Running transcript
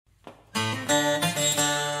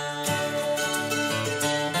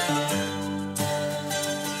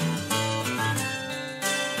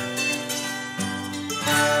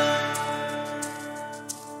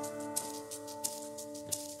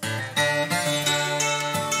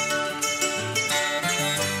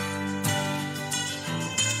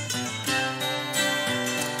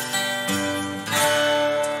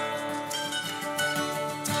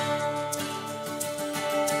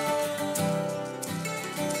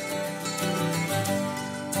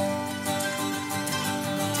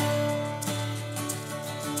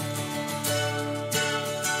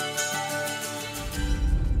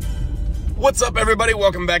What's up, everybody?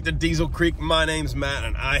 Welcome back to Diesel Creek. My name's Matt,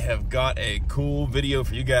 and I have got a cool video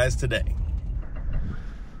for you guys today.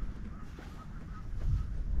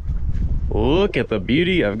 Look at the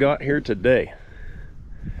beauty I've got here today.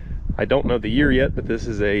 I don't know the year yet, but this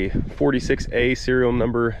is a 46A serial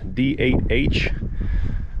number D8H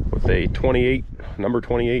with a number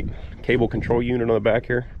 28 cable control unit on the back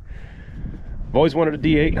here. I've always wanted a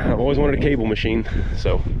D8. I've always wanted a cable machine,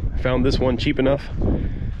 so I found this one cheap enough.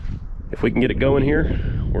 If we can get it going here,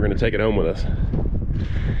 we're going to take it home with us.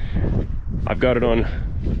 I've got it on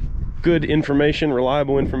good information,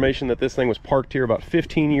 reliable information, that this thing was parked here about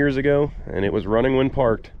 15 years ago, and it was running when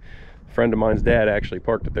parked. A friend of mine's dad actually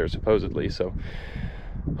parked it there, supposedly. So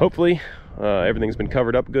hopefully everything's been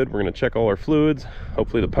covered up good. We're going to check all our fluids.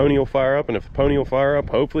 Hopefully the pony will fire up, and if the pony will fire up,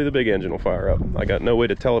 hopefully the big engine will fire up. I got no way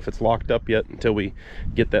to tell if it's locked up yet until we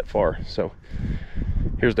get that far. So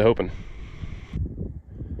here's to hoping.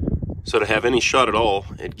 So to have any shot at all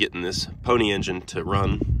at getting this pony engine to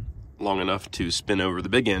run long enough to spin over the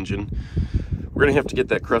big engine, we're gonna have to get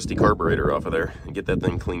that crusty carburetor off of there and get that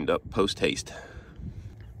thing cleaned up post-haste.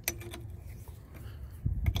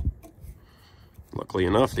 Luckily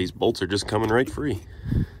enough, these bolts are just coming right free.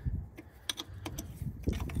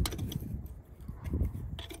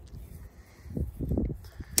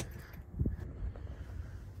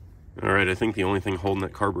 All right, I think the only thing holding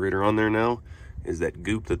that carburetor on there now is that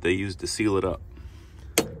goop that they used to seal it up.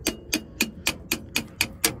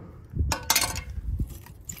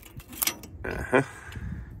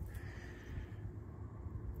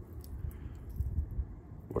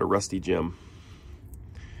 What a rusty gem.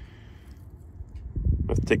 I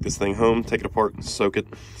have to take this thing home, take it apart and soak it,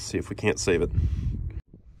 see if we can't save it.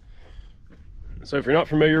 So if you're not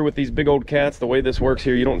familiar with these big old cats, the way this works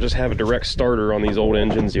here, you don't just have a direct starter on these old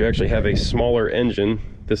engines. You actually have a smaller engine.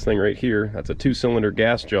 This thing right here, that's a 2-cylinder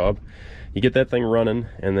gas job. You get that thing running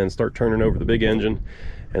and then start turning over the big engine,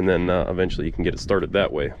 and then eventually you can get it started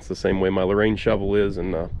that way. It's the same way my Lorraine shovel is,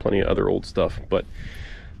 and plenty of other old stuff, but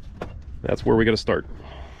that's where we got to start.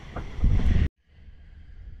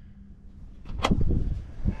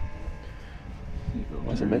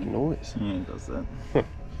 Why is it making noise? Yeah, it does that. Huh.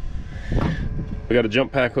 We got a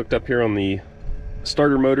jump pack hooked up here on the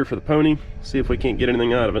starter motor for the pony. See if we can't get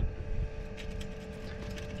anything out of it.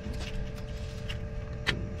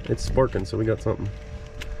 It's sparking, so we got something.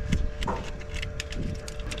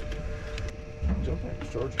 Jump pack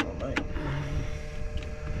is charging all night.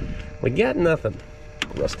 We got nothing.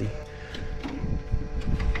 Rusty.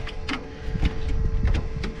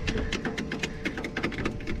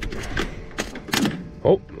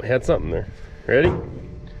 Oh, we had something there. Ready?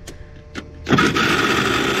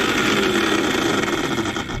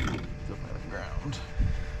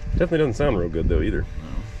 Definitely doesn't sound real good though either. No.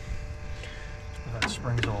 That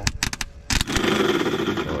spring's all.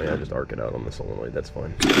 Oh yeah, just arc it out on the solenoid. That's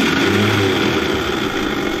fine. I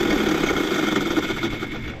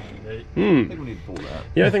think we need to pull that.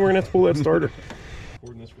 Yeah, I think we're gonna have to pull that starter.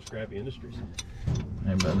 Recording this for Scrappy Industries.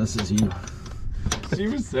 Hey man, this is you. She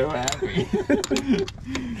was so happy.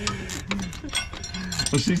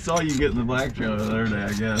 Well, she saw you get in the black trailer the other day,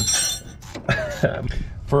 I guess.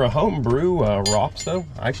 For a homebrew ROPS though,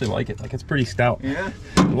 I actually like it. Like, it's pretty stout. Yeah.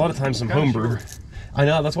 A lot of times some homebrew. I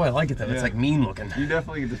know, that's why I like it though. Yeah. It's like mean looking. You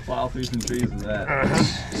definitely could just plow through some trees with that.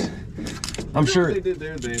 I'm sure What they did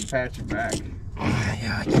there, they patched it back.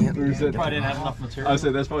 Yeah, I can't. Or is it, probably didn't have enough material. I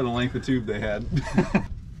said that's probably the length of tube they had.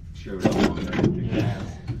 Showed up on there. Yeah.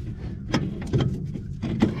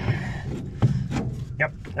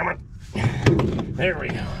 Yep, come on. There we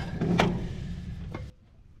go.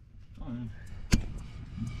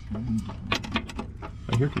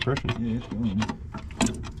 I hear compression. Yeah, it's going.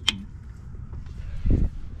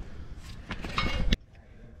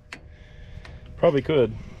 Probably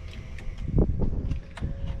could.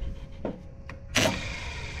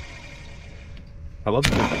 I love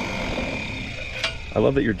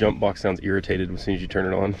that your jump box sounds irritated as soon as you turn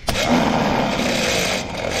it on. It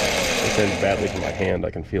sends badly from my hand.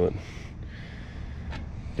 I can feel it.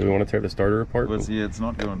 Do we want to tear the starter apart? But see, it's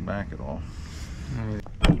not going back at all.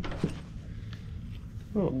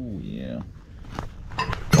 Oh yeah.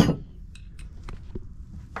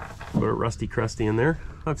 Put a rusty crusty in there.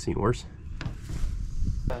 I've seen worse.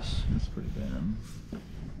 Yes. That's pretty bad.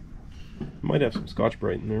 Might have some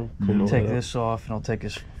Scotch-Brite in there. Clean all Take that up. this off, and I'll take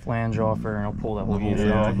this flange off there, and I'll pull that whole Yeah,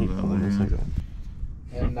 unit off. He's pulling this thing out.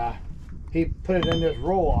 And he put it in this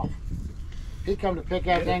roll-off. He come to pick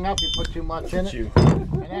that thing up, he put too much in it.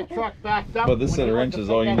 And that truck backed up. But this set of wrenches is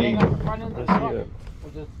all you need.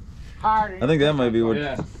 I I think that might be what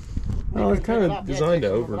Well, it's kind Pick it of up, yeah, designed to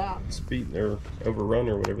take some of it out. speed or overrun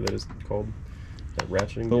or whatever that is called. That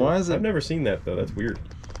ratcheting. But deal. why is it- I've never seen that though. That's weird.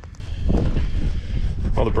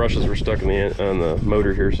 All the brushes were stuck in on the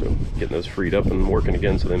motor here, so getting those freed up and working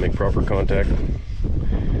again so they make proper contact.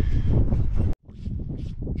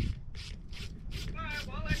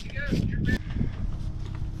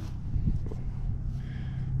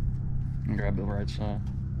 Grab the right side.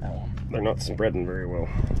 That one. They're not spreading very well.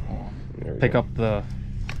 There we Pick go. up the.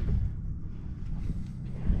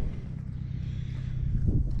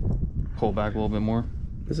 Pull back a little bit more.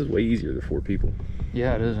 This is way easier than 4 people.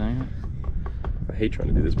 Yeah, it is, ain't it? I hate trying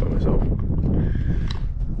to do this by myself.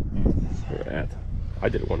 Look at that. I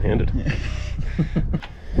did it one-handed.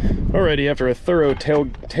 Alrighty, after a thorough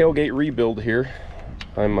tailgate rebuild here,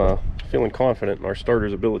 I'm feeling confident in our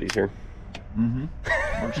starter's abilities here.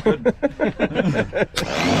 Works good.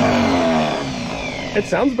 It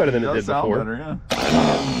sounds better than it did sound before. better,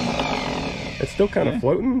 yeah. It's still kind of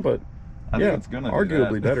floating, but I yeah, think it's gonna do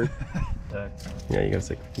arguably that. better. Yeah, you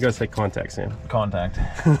gotta say contact, Sam. Contact.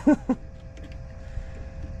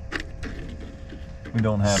 We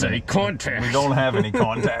don't have any. contact. We don't have any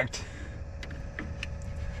contact.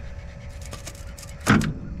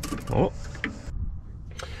 Oh.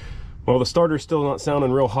 Well, the starter's still not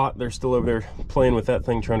sounding real hot. They're still over there playing with that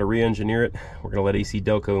thing, trying to re-engineer it. We're gonna let AC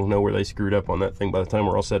Delco know where they screwed up on that thing by the time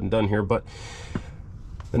we're all said and done here. But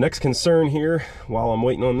the next concern here, while I'm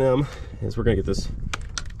waiting on them, is we're gonna get this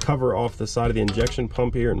cover off the side of the injection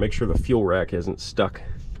pump here and make sure the fuel rack isn't stuck.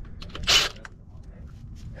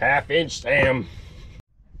 Half-inch, Sam.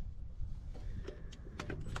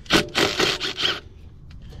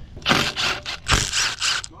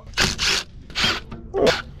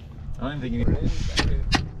 I don't think you need.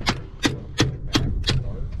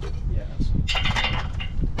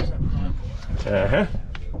 Uh-huh.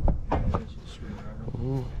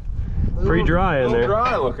 Pretty dry in there.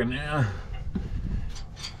 Dry looking, yeah.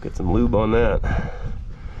 Get some lube on that.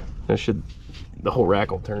 That should, the whole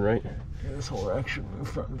rack will turn, right? Yeah, this whole rack should move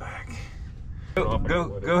front and back. Go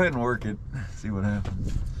ahead and work it. See what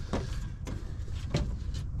happens.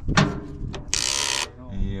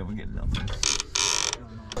 Yeah, we're getting nothing.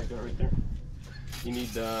 Right there. You need,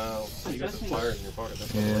 you got the pliers in your pocket.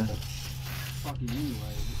 That's Yeah. Fucking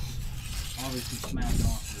anyway. Obviously smacked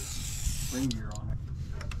off the ring gear on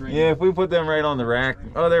it. Yeah, if we put them right on the rack.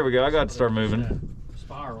 Oh, there we go. I got to start moving.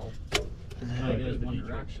 Spiral. One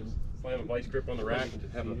direction. Slam a vice grip on the rack and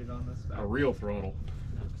just have a real throttle.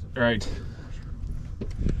 Right.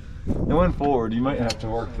 It went forward. You might have to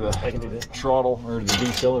work the throttle or the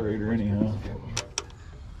decelerator anyhow.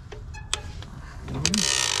 There we go.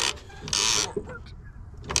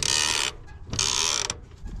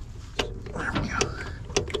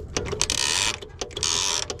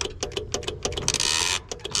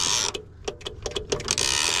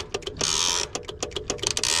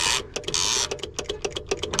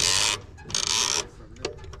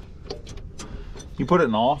 You put it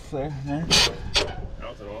in off there?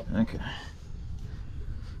 Okay.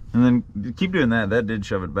 And then keep doing that. That did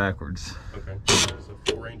shove it backwards. Okay. So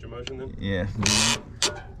full range of motion then? Yeah.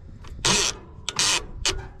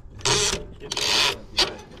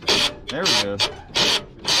 There we go.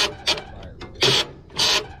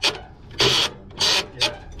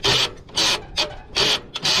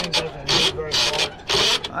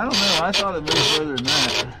 I don't know. I thought it moved further than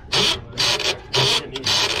that.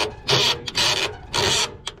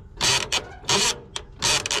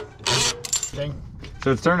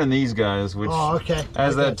 So it's turning these guys, which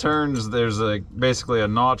as that turns, there's basically a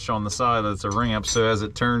notch on the side that's a ramp. So as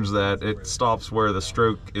it turns that, it stops where the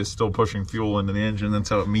stroke is still pushing fuel into the engine. That's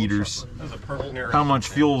how it meters how much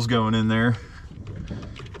fuel's going in there.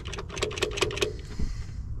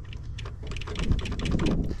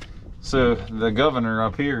 So the governor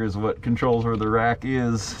up here is what controls where the rack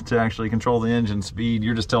is to actually control the engine speed.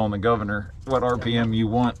 You're just telling the governor what RPM you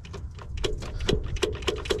want.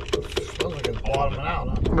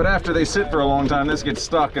 But after they sit for a long time, this gets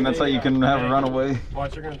stuck, and that's how you can have a runaway.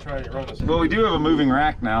 Watch, you're gonna try to run this. Well, we do have a moving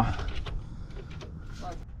rack now.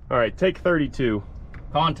 All right, take 32.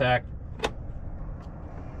 Contact.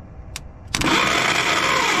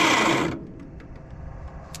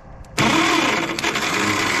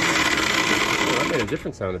 Oh, that made a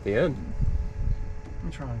different sound at the end. Let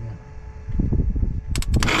me try again.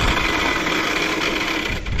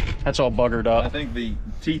 That's all buggered I up. think the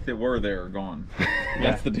teeth that were there are gone.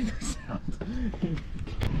 That's the different sound.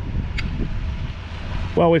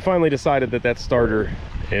 Well, we finally decided that that starter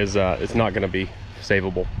is it's not going to be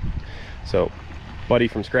savable. So, buddy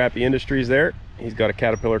from Scrappy Industries there, He's got a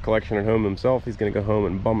Caterpillar collection at home himself. He's going to go home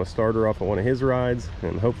and bum a starter off of one of his rides,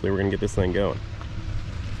 and hopefully we're going to get this thing going.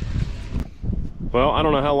 Well, I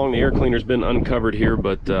don't know how long the air cleaner's been uncovered here,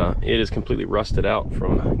 but it is completely rusted out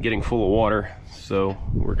from getting full of water. So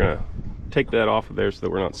we're going to take that off of there so that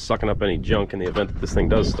we're not sucking up any junk in the event that this thing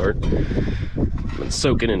does start. I've been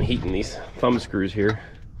soaking and heating these thumb screws here.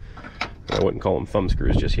 I wouldn't call them thumb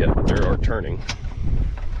screws just yet, but they are turning.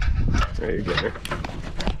 There you go. There.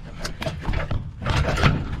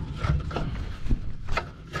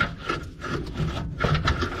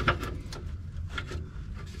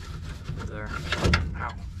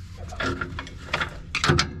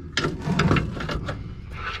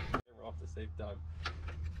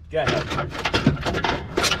 Go ahead.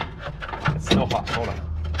 It's still hot. Hold on.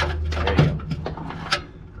 There you go.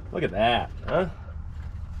 Look at that, huh?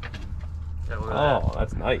 Yeah, look at oh,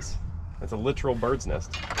 that's nice. That's a literal bird's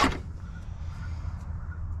nest.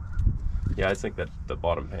 Yeah, I think that the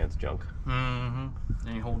bottom pan's junk. Mm-hmm.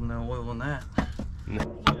 Ain't holding no oil in that.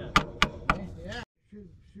 No. Yeah. Shoot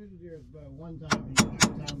a deer one time.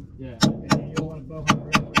 Yeah. And then you don't want to bow him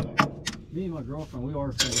around. Me and my girlfriend, we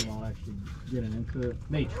are thinking about actually getting into it.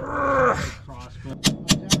 May try crossbow. I'm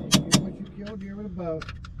telling you, once you kill a deer with a bow,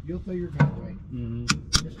 you'll feel your gun weight.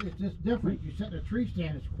 Mm-hmm. It's just different. You sit in a tree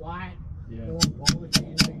stand, it's quiet. Yeah. You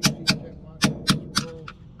see chipmunks, squirrels.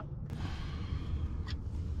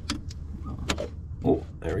 Oh,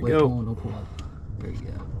 there we go. Don't pull up. There you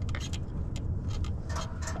go.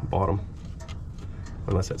 Bottom.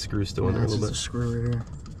 Unless that screw's still in there a little bit. A screw right here.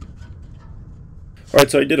 Alright,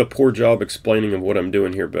 so I did a poor job explaining of what I'm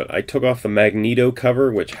doing here, but I took off the magneto cover,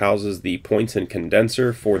 which houses the points and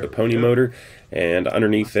condenser for the pony motor, and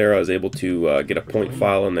underneath there I was able to get a point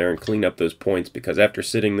file in there and clean up those points, because after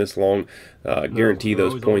sitting this long, guarantee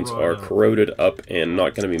those points are corroded up and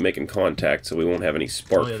not going to be making contact, so we won't have any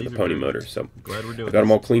spark for the pony motor. So I got them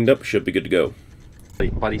all cleaned up, should be good to go.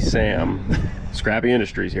 Buddy Sam, Scrappy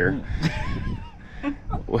Industries here.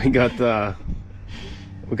 We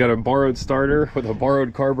got a borrowed starter with a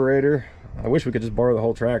borrowed carburetor. I wish we could just borrow the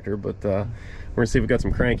whole tractor, but we're gonna see if we got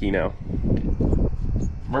some cranky now.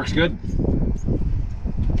 Works good.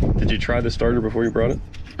 Did you try the starter before you brought it?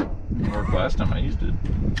 It worked last time I used it.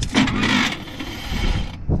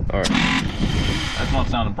 All right. That's not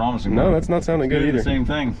sounding promising. No, that's not sounding good either. The same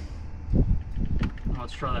thing.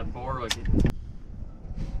 Let's try that bar like it.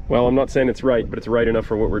 Well, I'm not saying it's right, but it's right enough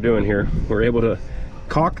for what we're doing here. We're able to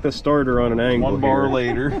cock the starter on an angle. One bar here.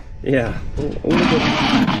 later. Yeah.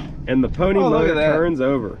 And the pony motor turns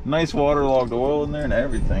over. Nice waterlogged oil in there and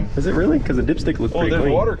everything. Is it really? Because the dipstick looks pretty there's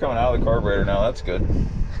clean. water coming out of the carburetor now. That's good.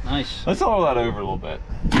 Nice. Let's haul that over a little bit.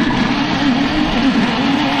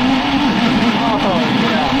 Oh,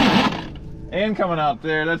 yeah. And coming out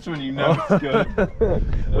there, that's when you know it's good.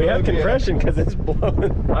 We have compression because it's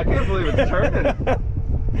blowing. I can't believe it's turning.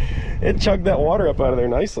 It chugged that water up out of there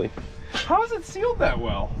nicely. How is it sealed that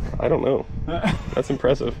well? I don't know. That's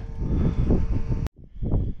impressive.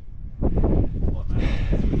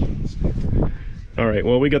 All right,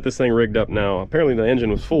 well, we got this thing rigged up now. Apparently the engine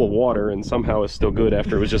was full of water and somehow is still good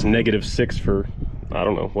after it was just -6 for, I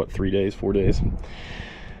don't know, what, 3 days, 4 days.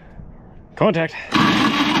 Contact.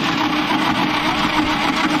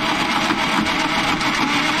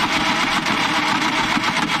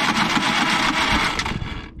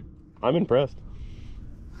 I'm impressed.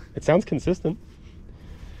 It sounds consistent.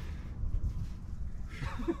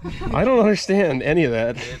 I don't understand any of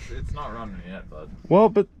that. It's not running yet, bud. Well,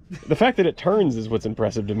 but the fact that it turns is what's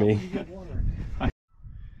impressive to me.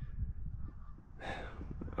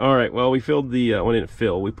 All right, well, we filled the, well, we didn't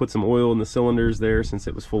fill. We put some oil in the cylinders there since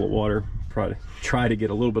it was full of water. Probably try to get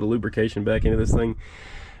a little bit of lubrication back into this thing.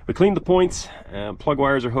 We cleaned the points. Plug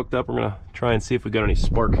wires are hooked up. We're gonna try and see if we got any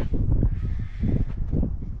spark.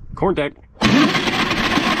 Contact.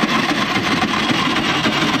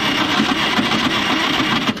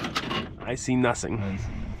 I see nothing.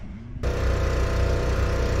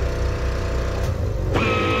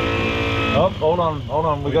 Oh, hold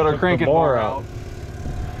on. We got our cranking bar out.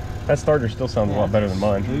 That starter still sounds a lot better than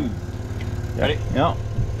mine. Dude. Yeah. Ready? Yeah.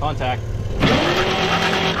 Contact.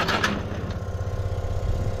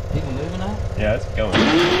 People moving now? Yeah, it's going.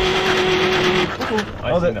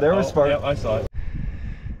 Oh, there was spark. Yeah, I saw it.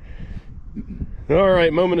 All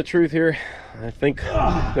right, moment of truth here. I think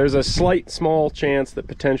there's a slight, small chance that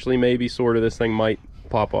potentially, maybe, sort of, this thing might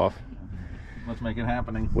pop off. Let's make it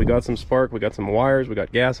happening. We got some spark, we got some wires, we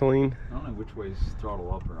got gasoline. I don't know which way's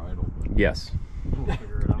throttle up or idle. But... Yes. We'll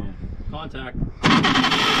figure it out. Contact.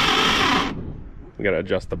 We gotta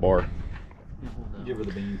adjust the bar. Give her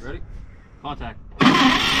the beans. Ready? Contact.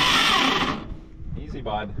 Easy,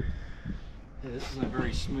 bud. Yeah, this is a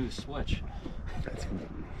very smooth switch. That's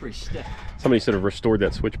pretty stiff. Somebody should have restored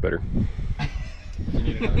that switch better. You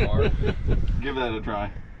need another bar. Give that a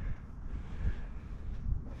try.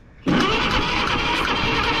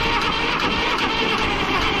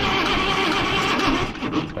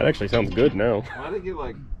 That actually sounds good now. Why did it get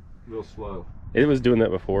like real slow? It was doing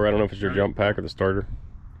that before. I don't know if it's your jump pack or the starter.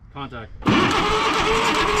 Contact.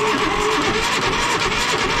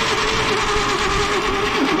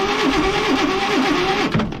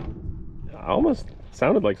 Almost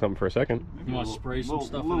sounded like something for a second. You want to spray some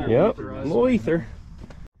stuff in there? Yep, a little ether.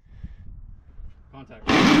 Contact.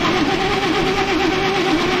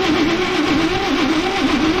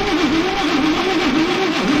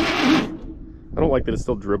 I don't like that it's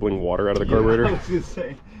still dribbling water out of the carburetor. I was gonna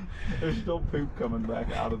say, there's still poop coming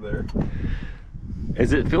back out of there.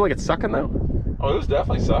 Does it feel like it's sucking though? Oh, it was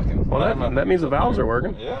definitely sucking. Well, that means the valves are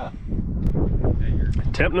working. Yeah.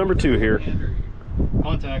 Temp number 2 here.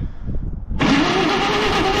 Contact. What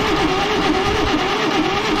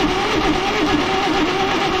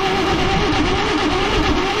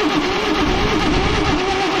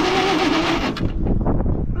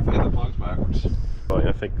if I hit the plugs backwards? Oh, yeah,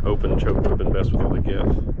 I think open choke would have been best with all the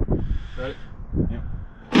gas. Ready? Yep.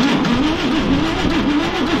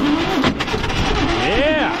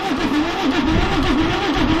 Yeah!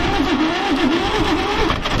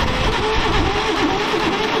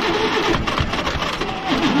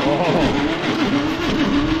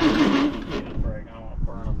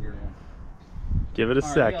 Give it a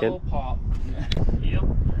second. Pop. Yep.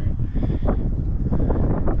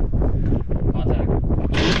 Contact.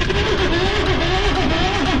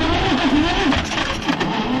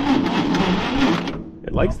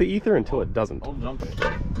 It likes the ether until it doesn't. I'll jump it.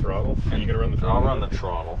 Throttle? And you gotta run the throttle? I'll run the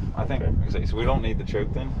throttle. I think, okay. So we don't need the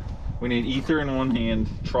choke then? We need ether in one hand,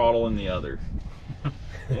 throttle in the other.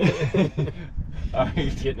 Alright,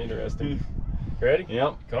 it's getting interesting. Ready?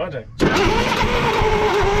 Yep. Contact.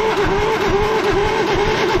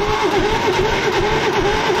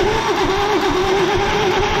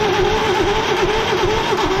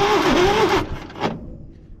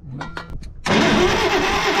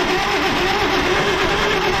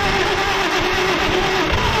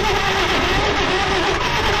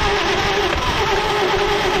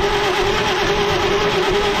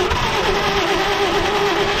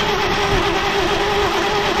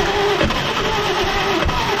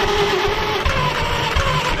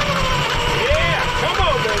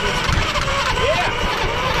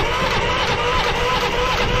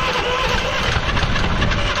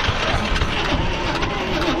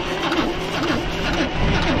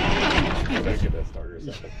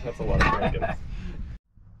 That's a lot of cranking. Are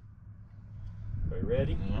you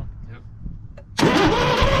ready? Yeah. Yep.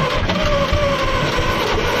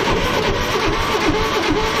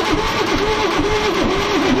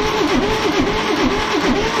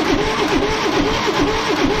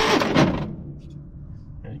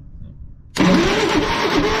 Ready?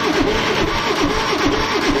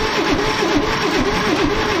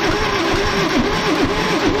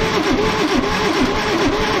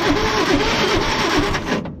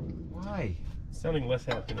 Why? Sounding less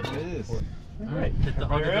happy than It is. before. All right. Hit the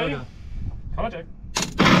hug. Ready? Contact.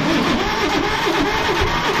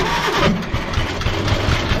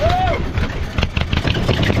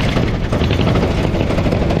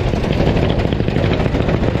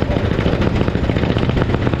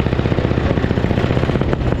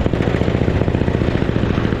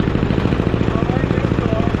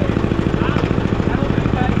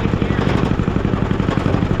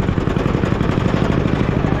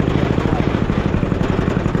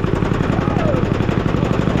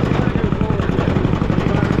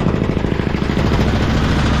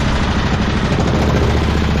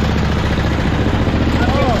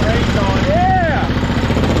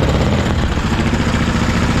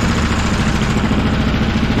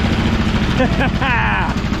 Is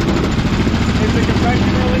the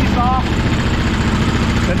compression release off?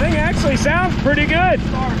 The thing actually sounds pretty good.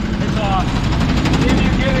 It's off. See if you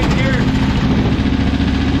get it here.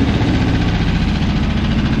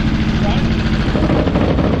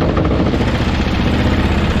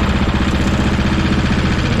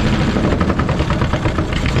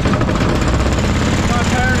 Come on,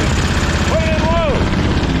 turn it. Put it in low.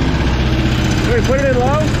 Wait, put it in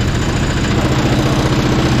low?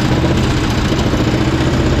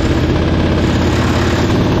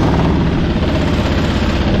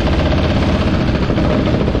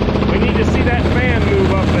 We need to see that fan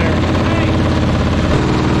move up there.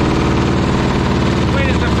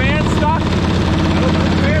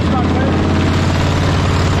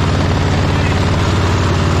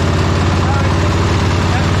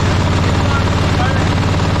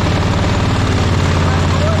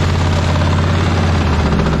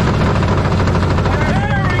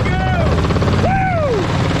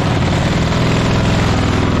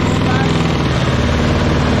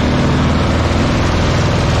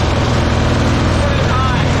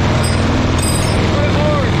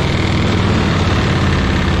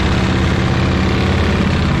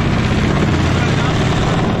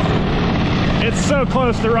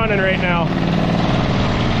 close to running right now.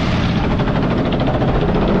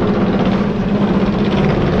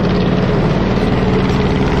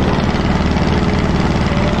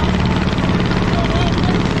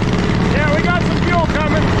 Yeah, we got some fuel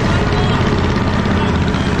coming.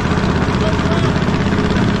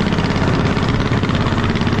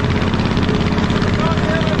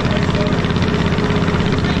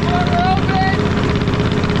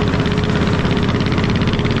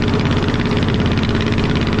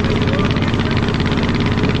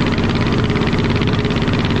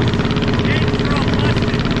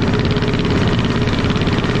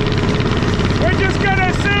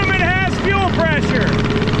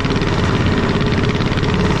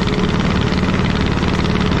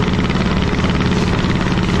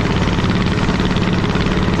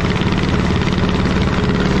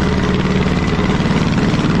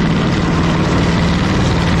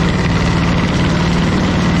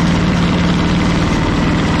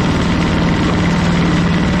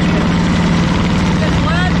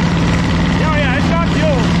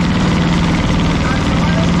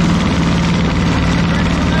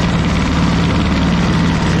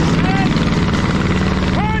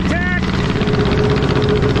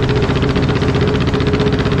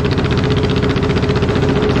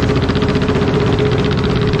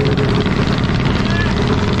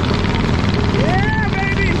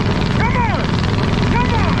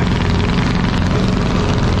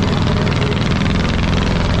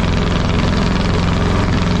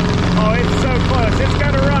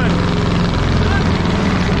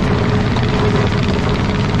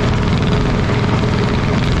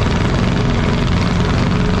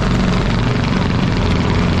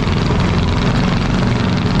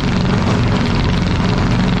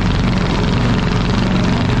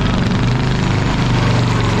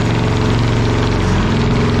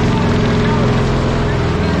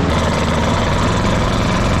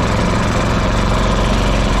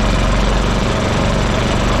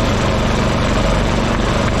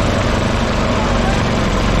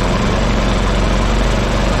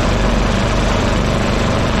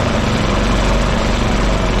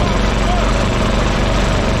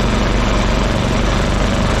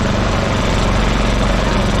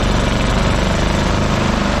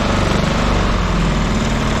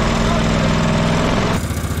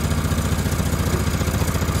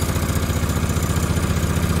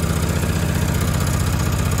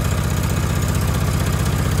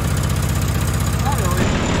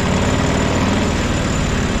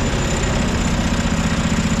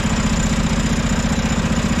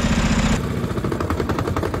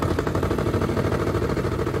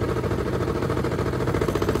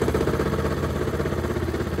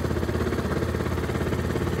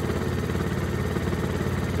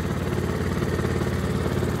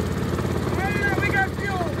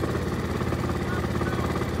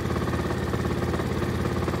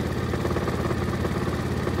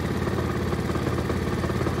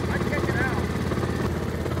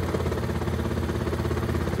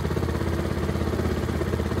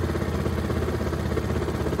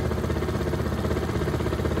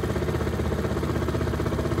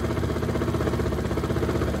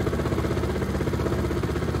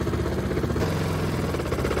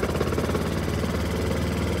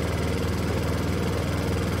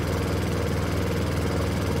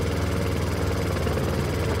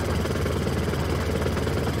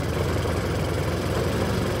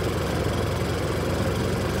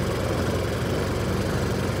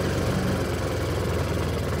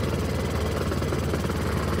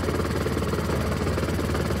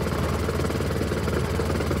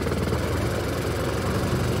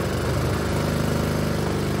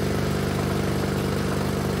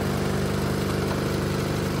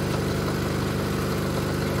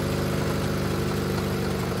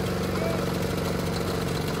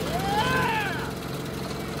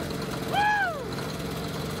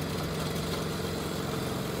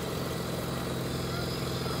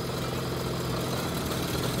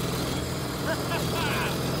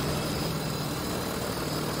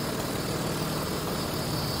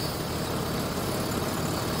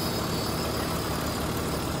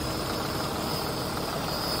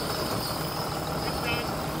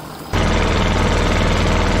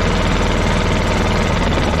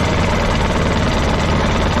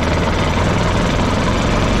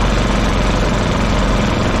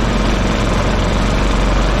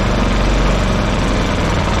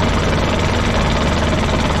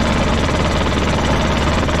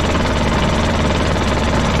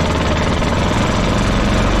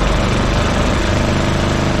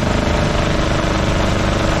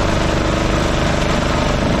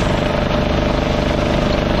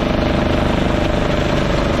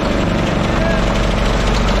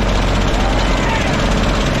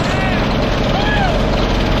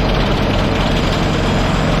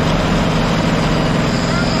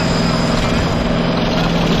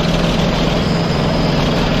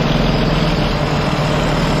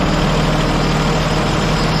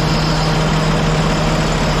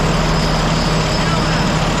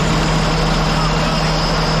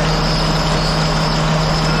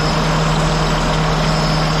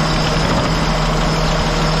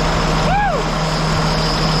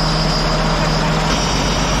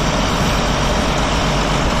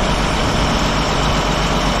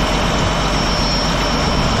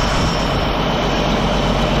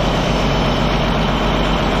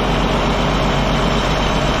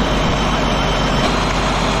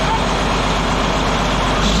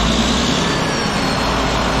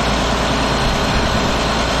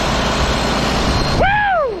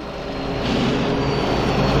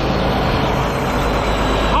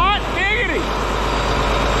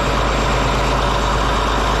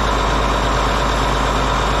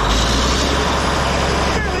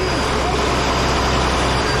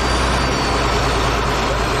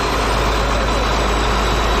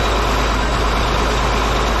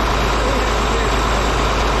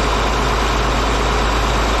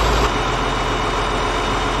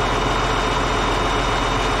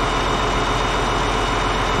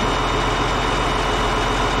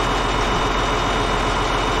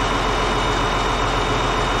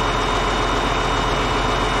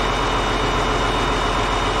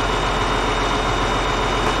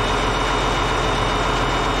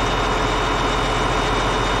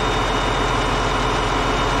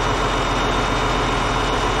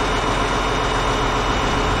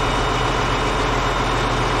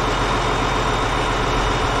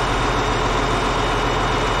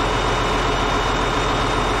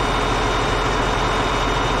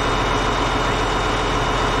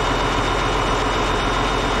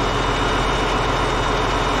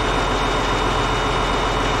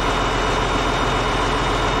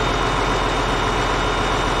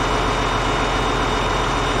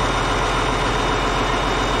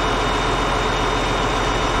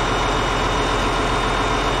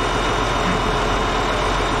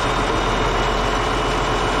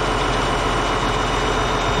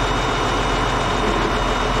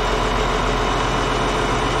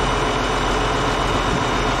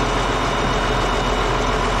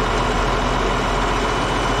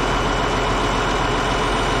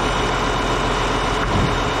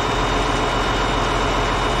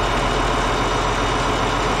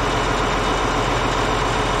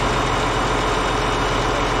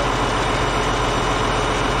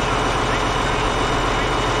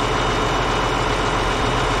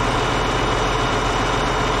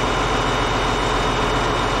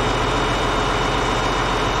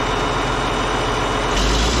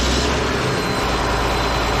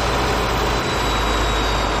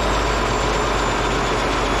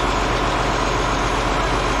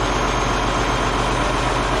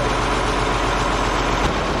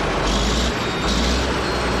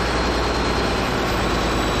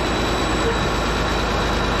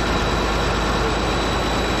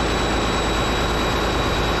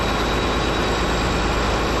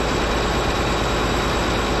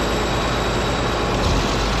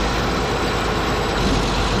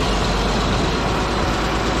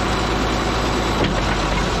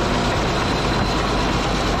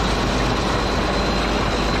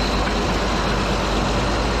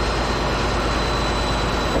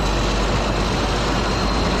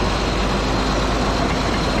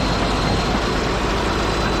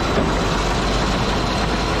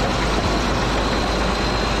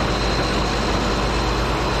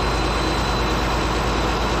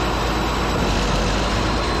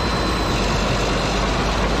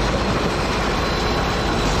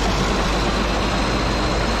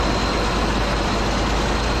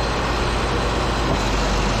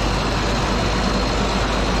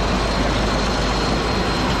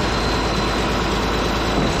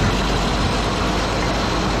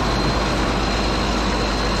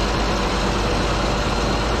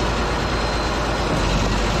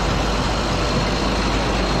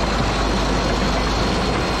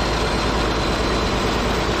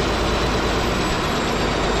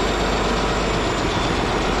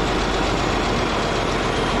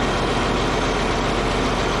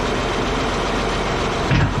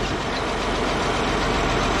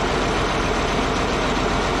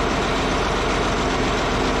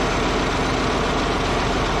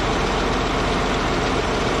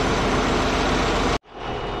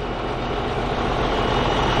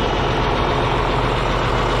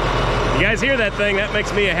 guys hear that thing? That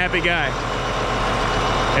makes me a happy guy.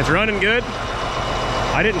 It's running good.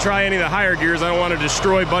 I didn't try any of the higher gears. I don't want to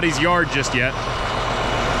destroy Buddy's yard just yet.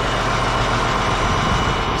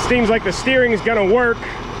 Seems like the steering is going to work.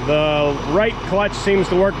 The right clutch seems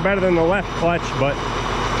to work better than the left clutch, but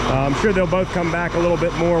I'm sure they'll both come back a little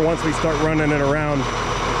bit more once we start running it around.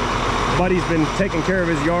 Buddy's been taking care of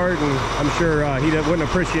his yard, and I'm sure he wouldn't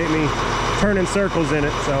appreciate me turning circles in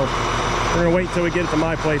it, so we're gonna wait till we get it to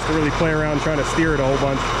my place to really play around trying to steer it a whole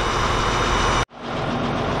bunch.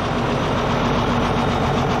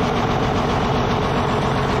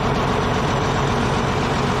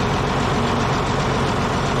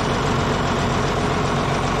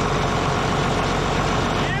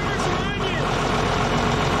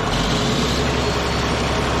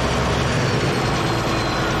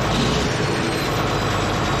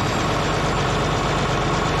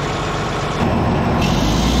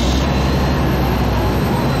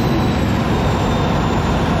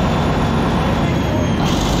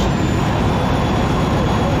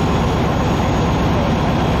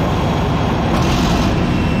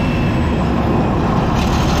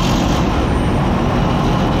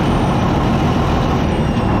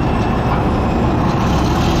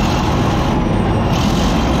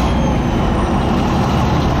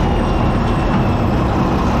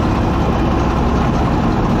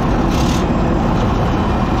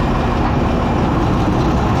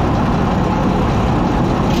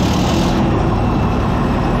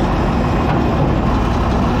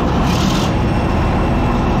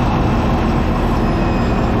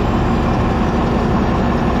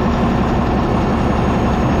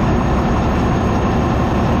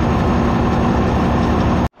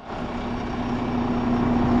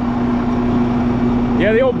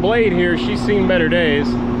 Yeah, the old blade here, she's seen better days.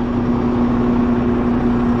 If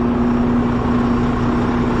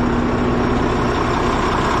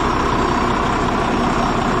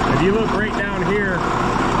you look right down here,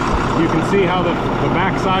 you can see how the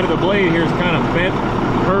back side of the blade here is kind of bent,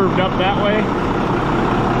 curved up that way.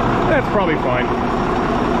 That's probably fine.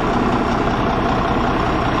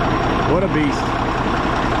 What a beast.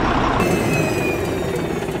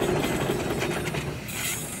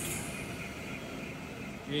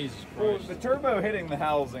 Jesus Well, Christ. the turbo hitting the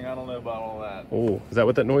housing, I don't know about all that. Oh, is that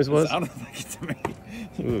what that noise was? It sounded like it to me.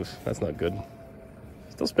 Ooh, that's not good.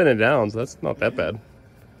 Still spinning down, so that's not that bad.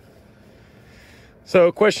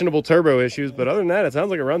 So, questionable turbo issues, but other than that, it sounds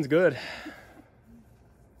like it runs good.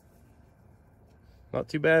 Not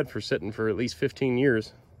too bad for sitting for at least 15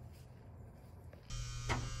 years.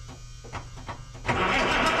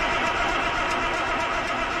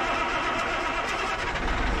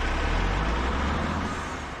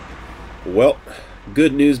 Well,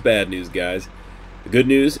 good news, bad news, guys. The good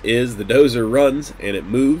news is the dozer runs and it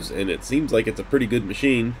moves and it seems like it's a pretty good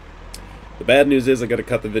machine. The bad news is I got to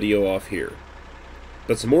cut the video off here.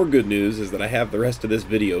 But some more good news is that I have the rest of this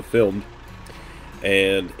video filmed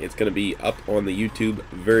and it's going to be up on the YouTube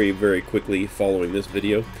very, very quickly following this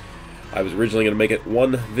video. I was originally going to make it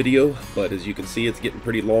one video, but as you can see, it's getting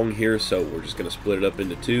pretty long here, so we're just going to split it up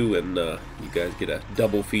into two and you guys get a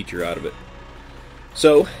double feature out of it.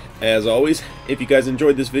 So, as always, if you guys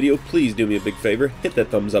enjoyed this video, please do me a big favor. Hit that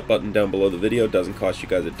thumbs up button down below the video. It doesn't cost you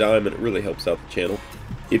guys a dime, and it really helps out the channel.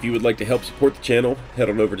 If you would like to help support the channel, head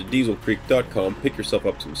on over to dieselcreek.com. Pick yourself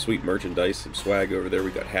up some sweet merchandise, some swag over there.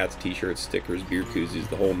 We got hats, t-shirts, stickers, beer koozies,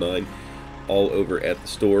 the whole nine, all over at the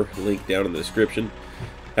store. Link down in the description.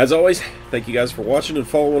 As always, thank you guys for watching and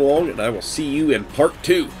following along, and I will see you in part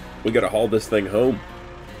 2. We gotta haul this thing home.